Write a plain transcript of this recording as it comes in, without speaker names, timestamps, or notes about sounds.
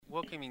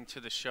welcoming to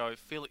the show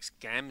Felix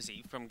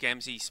Gamze from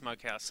Gamze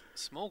Smokehouse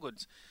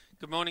Smallgoods.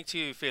 Good morning to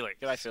you, Felix.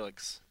 G'day,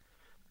 Felix.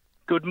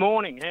 Good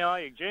morning. How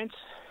are you, gents?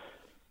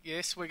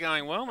 Yes, we're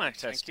going well, mate.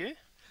 Thank you.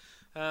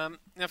 Now,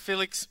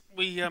 Felix,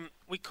 we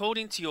called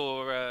into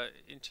your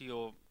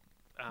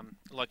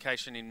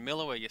location in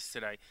Milawa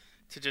yesterday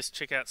to just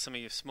check out some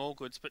of your small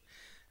goods, but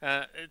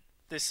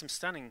there's some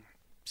stunning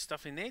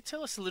stuff in there.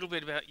 Tell us a little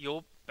bit about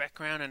your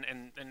background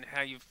and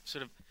how you've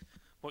sort of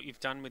what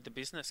you've done with the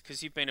business,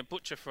 because you've been a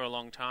butcher for a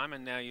long time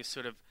and now you're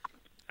sort of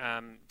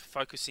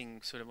focusing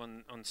sort of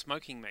on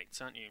smoking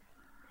meats, aren't you?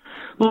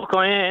 Look,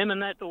 I am,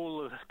 and that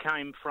all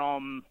came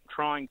from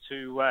trying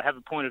to have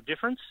a point of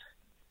difference.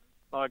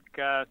 Like,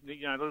 the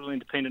little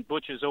independent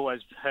butchers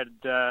always had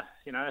a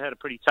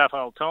pretty tough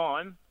old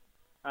time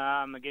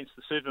against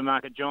the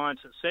supermarket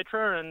giants,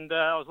 etc. And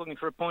I was looking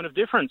for a point of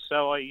difference,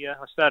 so I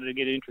started to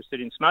get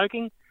interested in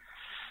smoking.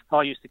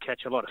 I used to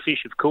catch a lot of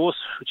fish, of course,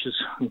 which is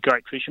a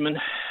great fisherman.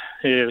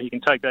 Yeah, you can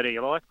take that how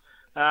you like.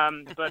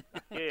 But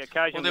yeah,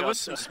 occasionally. Well, there was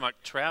some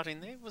smoked trout in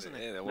there, wasn't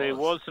there? Yeah, there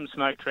was some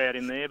smoked trout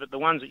in there, but the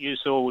ones that you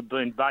saw would have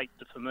been bait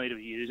for me to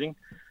be using.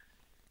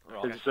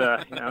 Because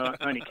I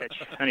only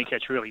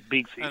catch really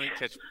big fish. Only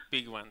catch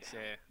big ones,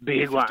 yeah.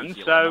 Big ones.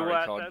 So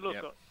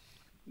look,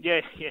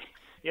 yep.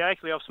 Yeah.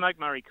 Actually, I've smoked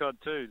Murray cod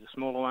too, the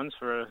smaller ones,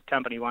 for a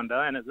company one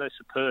day, and they're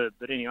superb.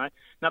 But anyway,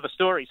 another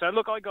story. So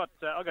look, I got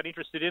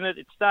interested in it.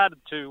 It started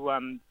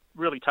to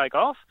really take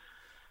off.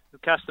 The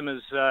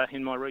customers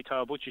in my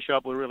retail butcher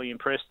shop were really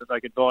impressed that they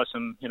could buy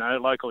some,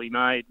 locally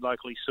made,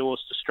 locally sourced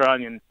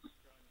Australian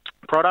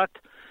product,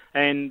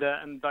 and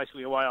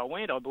basically away I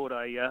went. I bought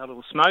a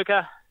little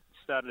smoker.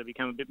 Started to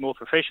become a bit more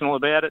professional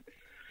about it,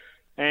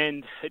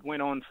 and it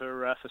went on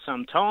for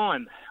some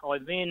time. I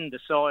then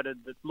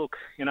decided that, look,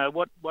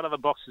 what other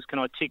boxes can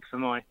I tick for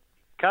my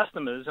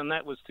customers, and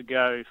that was to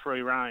go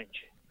free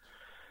range.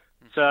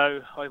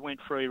 So I went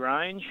free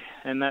range,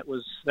 and that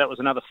was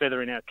another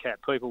feather in our cap.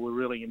 People were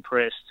really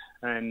impressed,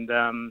 and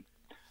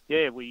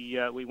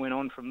we went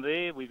on from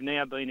there. We've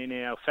now been in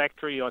our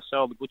factory. I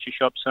sold the butcher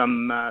shop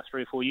some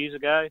 3 or 4 years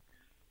ago,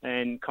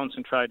 and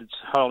concentrated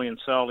wholly and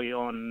solely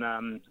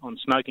on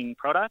smoking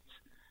products.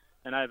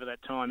 And over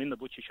that time in the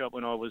butcher shop,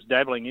 when I was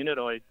dabbling in it,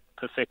 I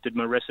perfected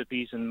my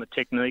recipes and my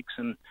techniques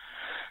and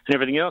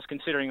everything else.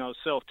 Considering I was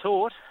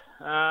self-taught,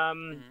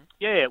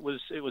 it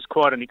was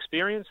quite an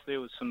experience. There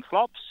was some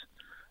flops,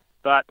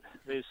 but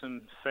there's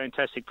some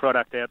fantastic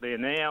product out there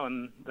now,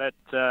 and that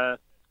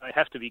they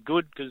have to be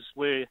good because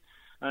we're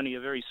only a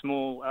very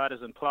small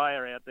artisan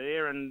player out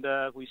there, and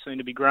we seem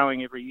to be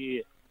growing every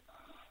year.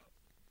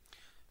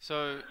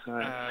 So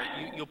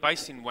you're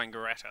based in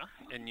Wangaratta,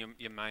 in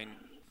your main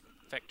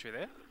factory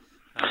there?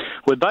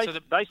 We're based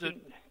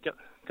in...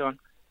 Go on.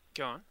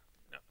 Go on.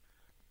 No.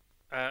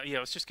 I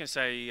was just going to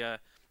say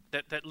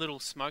that little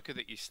smoker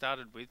that you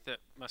started with, that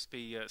must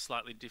be a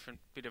slightly different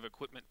bit of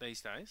equipment these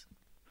days.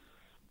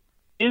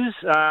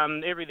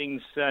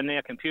 Everything's now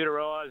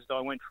computerised.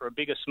 I went for a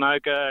bigger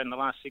smoker. In the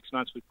last 6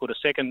 months, we put a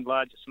second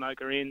larger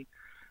smoker in.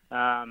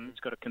 It's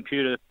got a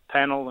computer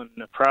panel and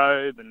a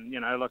probe, and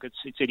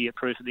it's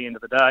idiot-proof at the end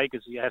of the day,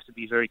 because you have to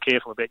be very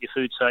careful about your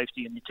food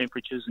safety and your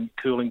temperatures and your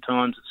cooling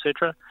times,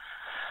 etc.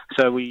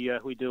 So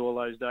we do all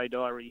those day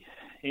diary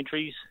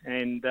entries,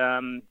 and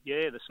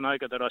the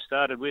smoker that I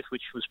started with,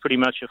 which was pretty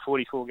much a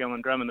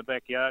 44-gallon drum in the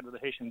backyard with a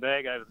Hessian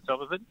bag over the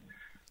top of it.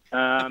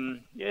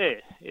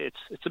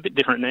 It's a bit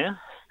different now.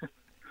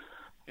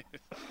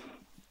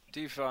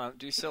 Do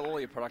you sell all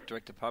your product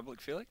direct to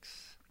public,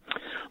 Felix?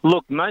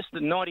 Look,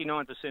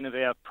 99% of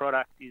our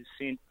product is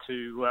sent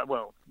to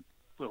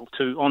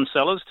to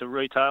on-sellers, to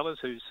retailers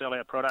who sell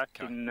our product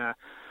in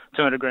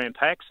 200-gram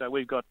packs. So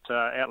we've got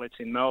outlets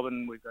in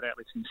Melbourne, we've got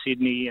outlets in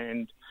Sydney,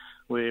 and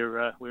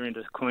we're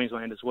into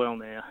Queensland as well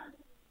now.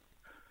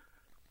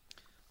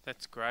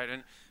 That's great.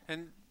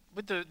 And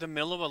with the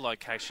Milawa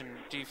location,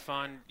 do you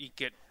find you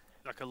get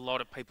like a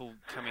lot of people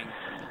coming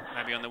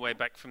maybe on the way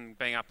back from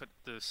being up at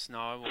the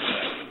snow or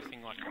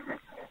anything like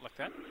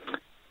that?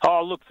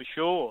 Oh, look, for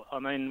sure. I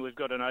mean, we've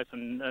got an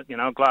open,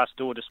 glass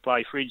door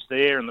display fridge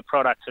there, and the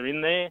products are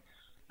in there.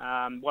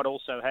 What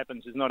also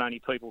happens is not only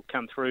people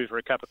come through for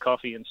a cup of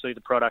coffee and see the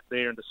product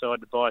there and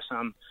decide to buy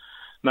some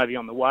maybe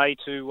on the way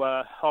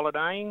to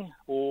holidaying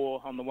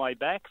or on the way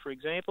back, for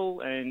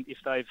example, and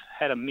if they've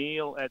had a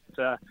meal at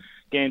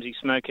Gamze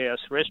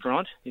Smokehouse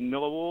restaurant in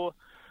Milawa,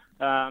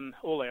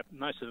 all our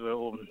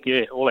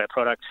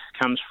product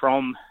comes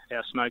from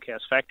our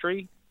smokehouse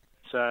factory.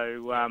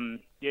 So,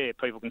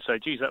 people can say,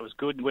 geez, that was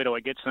good. Where do I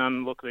get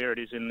some? Look, there it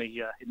is in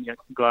the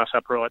glass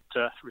upright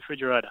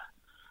refrigerator.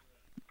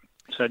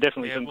 So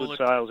definitely some good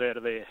sales out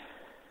of there.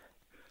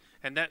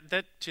 And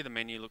that to the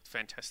menu looked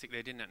fantastic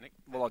there, didn't it, Nick?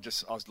 Well, I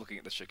was looking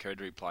at the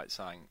charcuterie plate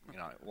saying,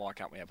 why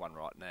can't we have one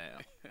right now?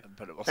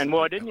 But it wasn't. And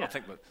why didn't you? I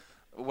think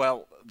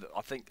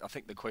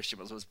the question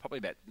was, it was probably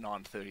about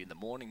 9:30 in the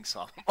morning,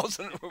 so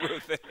wasn't it? We were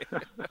there.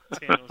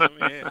 10 or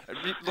something, yeah.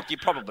 Look, you're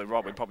probably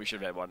right. We probably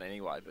should have had one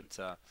anyway, but...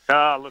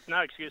 look, no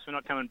excuse for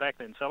not coming back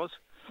then, fellas.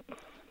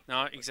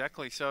 No,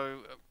 exactly. So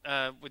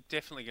we're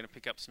definitely going to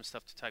pick up some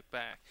stuff to take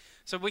back.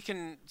 So we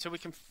can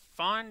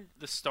find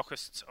the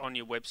stockists on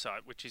your website,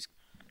 which is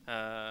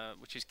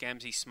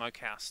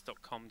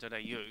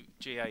gamzesmokehouse.com.au,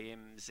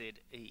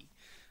 Gamze.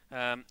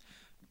 And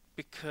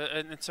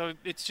so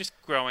it's just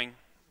growing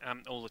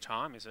all the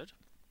time, is it?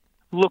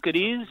 Look, it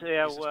is.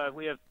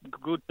 We have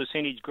good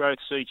percentage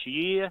growths each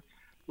year.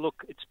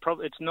 Look, it's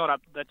not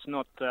up. That's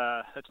not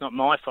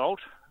my fault.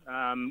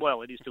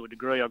 Well, it is to a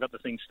degree. I got the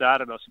thing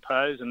started, I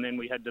suppose, and then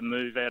we had to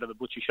move out of the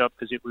butcher shop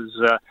because it was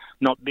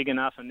not big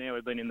enough, and now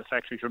we've been in the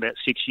factory for about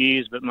 6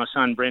 years, but my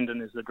son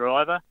Brendan is the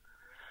driver.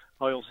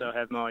 I also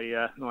have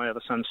my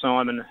other son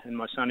Simon and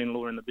my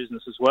son-in-law in the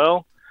business as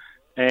well.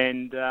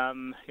 And,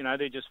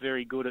 they're just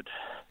very good at,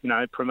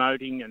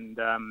 promoting and,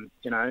 and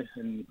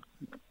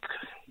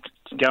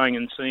going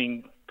and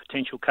seeing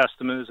potential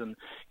customers and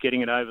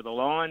getting it over the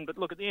line. But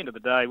look, at the end of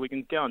the day, we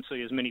can go and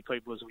see as many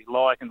people as we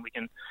like, and we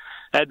can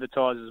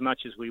advertise as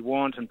much as we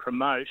want and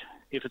promote.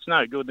 If it's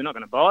no good, they're not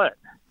going to buy it.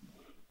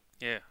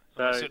 Yeah,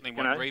 so, they certainly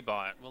won't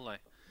rebuy it, will they?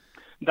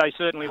 They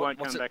certainly won't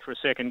come back for a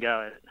second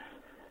go at it.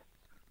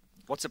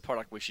 What's a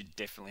product we should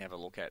definitely have a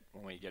look at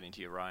when we get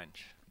into your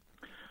range?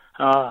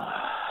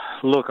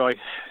 Look, I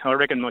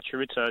reckon my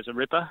chorizo is a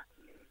ripper.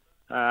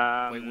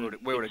 We would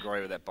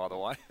agree with that, by the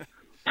way.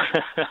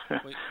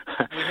 we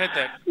had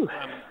that.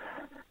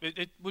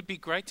 It would be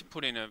great to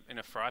put in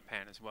a fry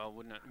pan as well,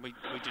 wouldn't it? We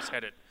just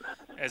had it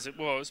as it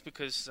was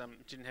because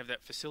didn't have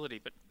that facility.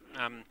 But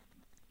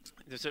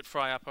does it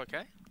fry up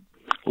okay?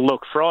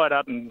 Look, fry it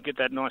up and get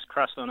that nice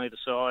crust on either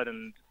side,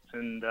 and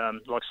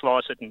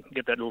slice it and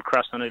get that little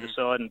crust on either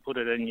side, and put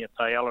it in your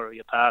paella or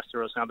your pasta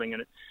or something,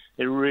 and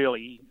it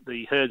really,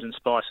 the herbs and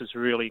spices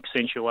really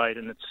accentuate,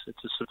 and it's a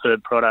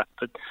superb product.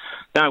 But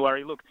don't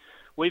worry, look,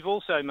 we've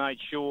also made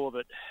sure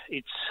that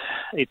it's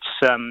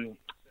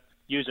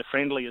user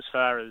friendly as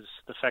far as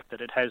the fact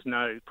that it has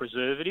no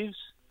preservatives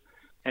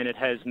and it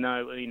has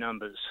no E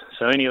numbers.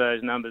 So any of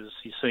those numbers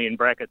you see in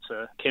brackets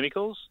are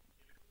chemicals.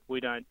 We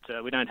don't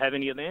have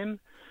any of them.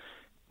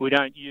 We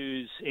don't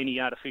use any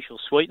artificial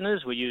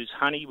sweeteners. We use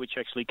honey, which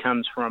actually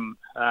comes from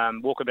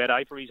Walkabout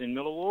apiaries in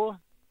Milawa.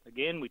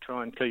 Again, we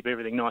try and keep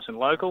everything nice and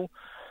local.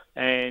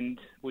 And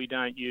we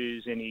don't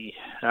use any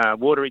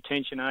water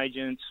retention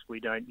agents. We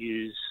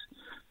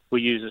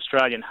use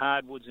Australian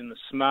hardwoods in the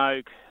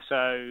smoke.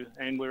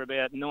 And we're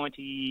about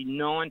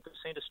 99%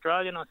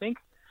 Australian, I think,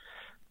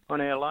 on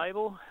our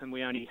label. And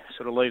we only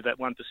sort of leave that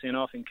 1%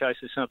 off in case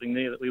there's something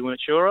there that we weren't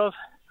sure of,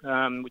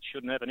 which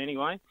shouldn't happen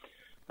anyway.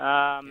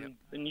 And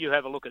you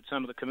have a look at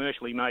some of the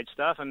commercially made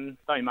stuff, and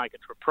they make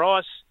it for a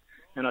price,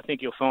 and I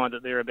think you'll find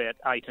that they're about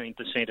 18%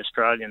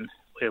 Australian,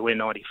 where we're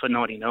 90 for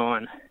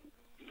 99.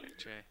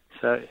 Okay.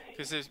 So,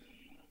 because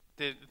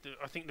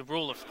I think the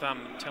rule of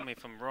thumb, tell me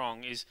if I'm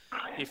wrong, is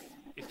if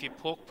your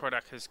pork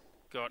product has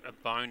got a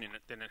bone in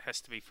it, then it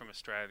has to be from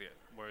Australia,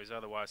 whereas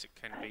otherwise it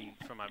can be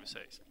from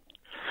overseas.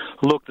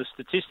 Look, the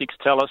statistics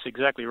tell us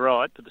exactly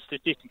right, but the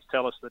statistics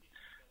tell us that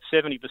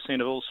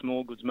 70% of all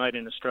small goods made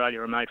in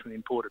Australia are made from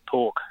imported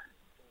pork,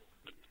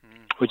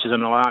 which is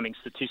an alarming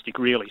statistic,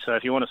 really. So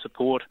if you want to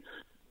support,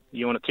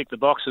 you want to tick the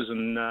boxes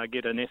and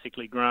get an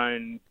ethically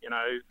grown,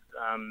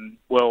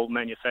 well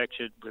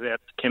manufactured without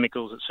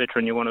chemicals, etc.,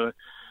 and you want to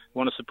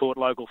support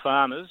local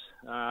farmers,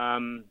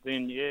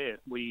 then yeah,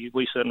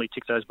 we certainly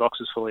tick those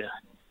boxes for you.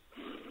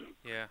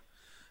 Yeah.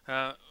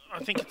 I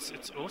think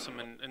it's awesome,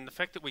 and the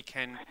fact that we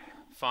can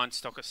find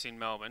stockists in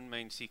Melbourne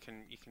means you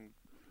can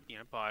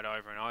buy it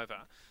over and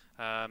over.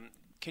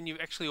 Can you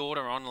actually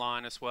order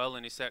online as well,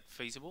 and is that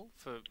feasible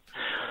for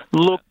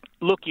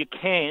Look, you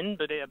can,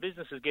 but our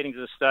business is getting to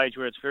the stage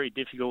where it's very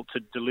difficult to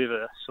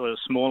deliver sort of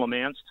small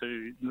amounts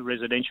to the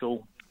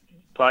residential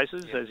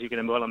places, as you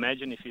can well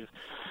imagine. If you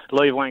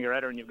leave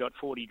Wangaratta and you've got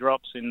 40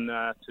 drops in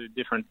to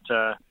different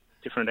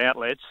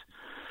outlets,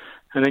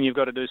 and then you've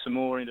got to do some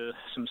more into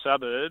some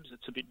suburbs,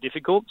 it's a bit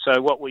difficult. So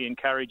what we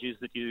encourage is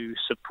that you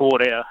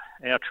support our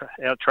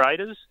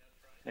traders,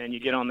 and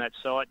you get on that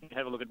site and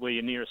have a look at where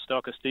your nearest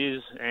stockist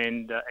is,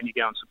 and you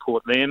go and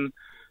support them.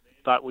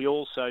 But we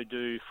also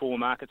do 4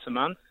 markets a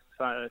month,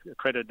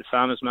 accredited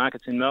farmers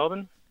markets in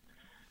Melbourne.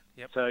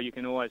 Yep. So you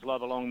can always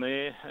love along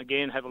there.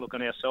 Again, have a look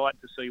on our site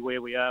to see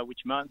where we are,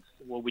 which month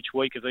or which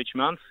week of each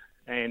month,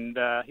 and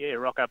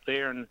rock up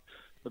there. And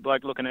the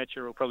bloke looking at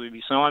you will probably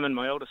be Simon,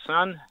 my eldest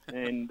son,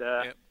 and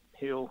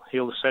he'll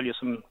sell you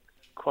some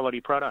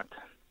quality product.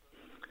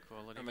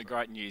 And the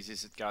great news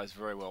is it goes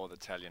very well with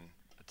Italian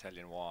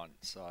wine,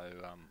 so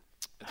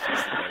it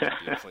fits the region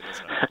beautifully,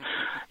 doesn't it?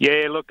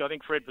 Yeah, look, I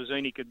think Fred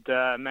Pizzini could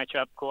match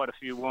up quite a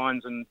few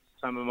wines and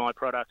some of my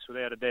products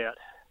without a doubt.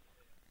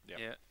 Yep.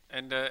 Yeah,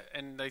 and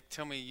they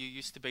tell me you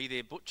used to be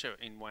their butcher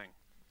in Wang.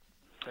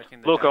 Back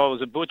in the look, day. I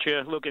was a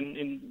butcher. Look,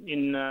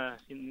 in the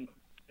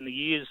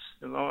years,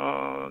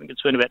 I think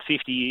it's been about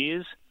 50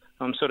 years.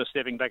 I'm sort of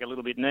stepping back a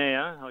little bit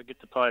now. I get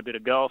to play a bit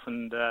of golf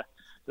and do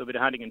a bit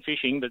of hunting and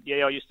fishing. But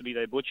yeah, I used to be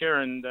their butcher,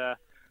 and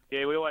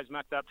we always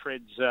mucked up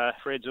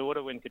Fred's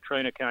order when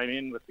Katrina came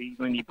in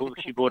when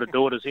she brought her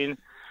daughters in.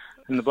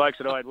 And the blokes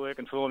that I had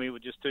working for me were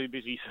just too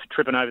busy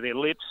tripping over their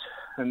lips,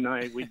 and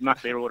we'd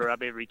muck their order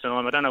up every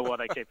time. I don't know why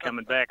they kept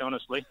coming back,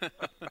 honestly.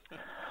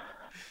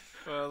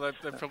 Well, they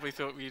probably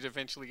thought we'd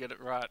eventually get it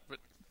right. But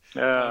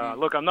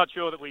look, I'm not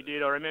sure that we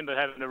did. I remember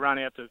having to run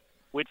out to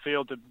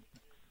Whitfield to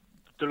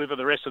deliver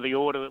the rest of the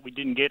order that we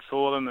didn't get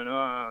for them, and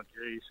oh,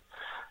 geez.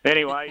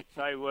 Anyway,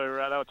 they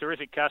were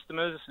terrific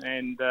customers,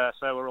 and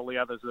so were all the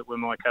others that were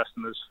my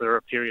customers for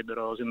a period that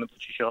I was in the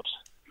butcher shops.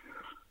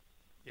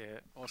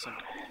 Yeah, awesome.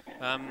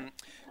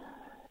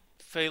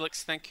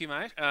 Felix, thank you,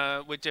 mate.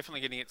 We're definitely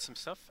going to get some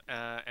stuff,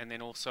 and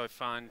then also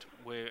find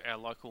where our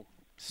local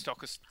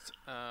stockists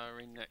are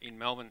in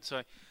Melbourne.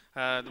 So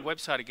the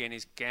website again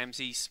is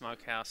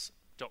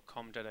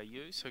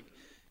gamzesmokehouse.com.au. So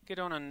get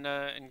on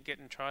and get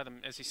and try them.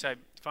 As you say,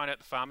 find out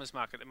the farmers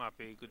market. That might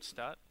be a good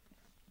start.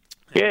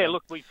 Yeah,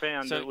 look, we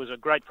found it was a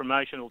great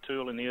promotional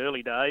tool in the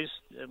early days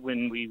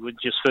when we were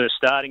just first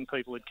starting.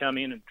 People would come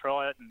in and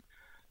try it, and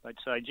they'd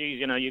say,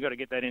 geez, you've got to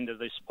get that into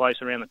this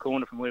place around the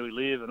corner from where we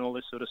live and all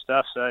this sort of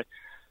stuff. So,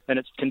 and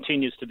it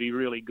continues to be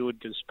really good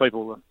because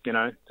people, they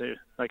can,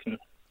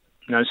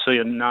 see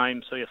a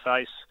name, see a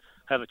face,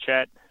 have a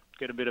chat,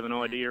 get a bit of an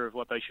idea of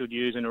what they should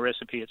use in a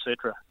recipe,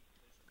 etc.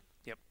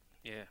 Yep.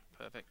 Yeah,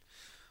 perfect.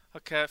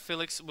 Okay,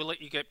 Felix, we'll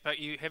let you get back.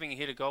 You having a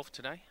hit of golf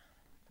today?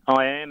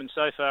 I am, and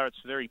so far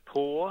it's very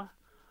poor.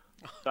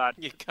 But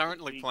you're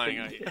currently playing,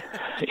 are you?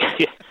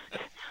 Yeah.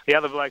 The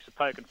other blokes are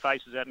poking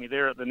faces at me.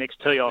 They're at the next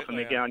tee off, and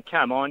they're going,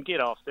 "Come on, get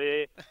off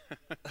there."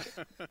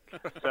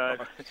 so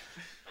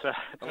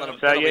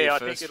yeah, I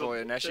think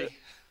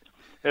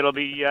it'll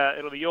be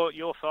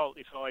your fault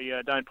if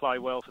I don't play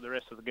well for the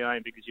rest of the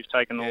game because you've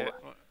taken all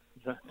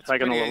the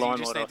limelight you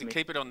just need off to me.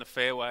 Keep it on the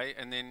fairway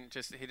and then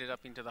just hit it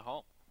up into the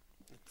hole.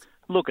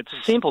 Look, it's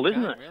simple,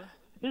 isn't it? Really?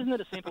 Isn't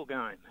it a simple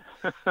game?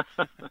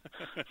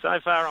 So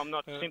far, I'm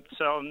not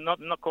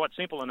not quite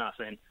simple enough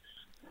then.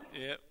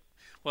 Yeah.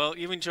 Well,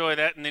 you enjoy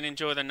that, and then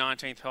enjoy the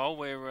 19th hole.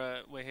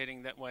 We're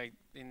heading that way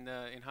in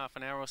half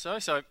an hour or so.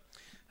 So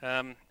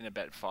in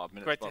about 5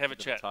 minutes. Great to have a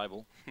chat.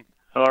 Table.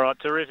 All right,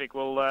 terrific.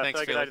 Well, thanks,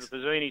 take Felix. it over to the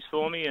Pizzinis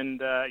for me,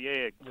 and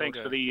thanks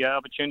for the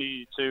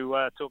opportunity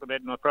to talk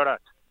about my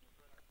product.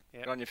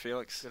 Yep. Good on you,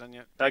 Felix. Good on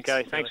you.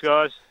 Okay, thanks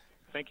guys.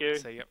 Thank you.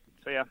 See ya.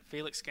 See ya.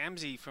 Felix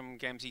Gamze from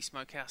Gamze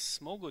Smokehouse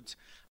Smallgoods.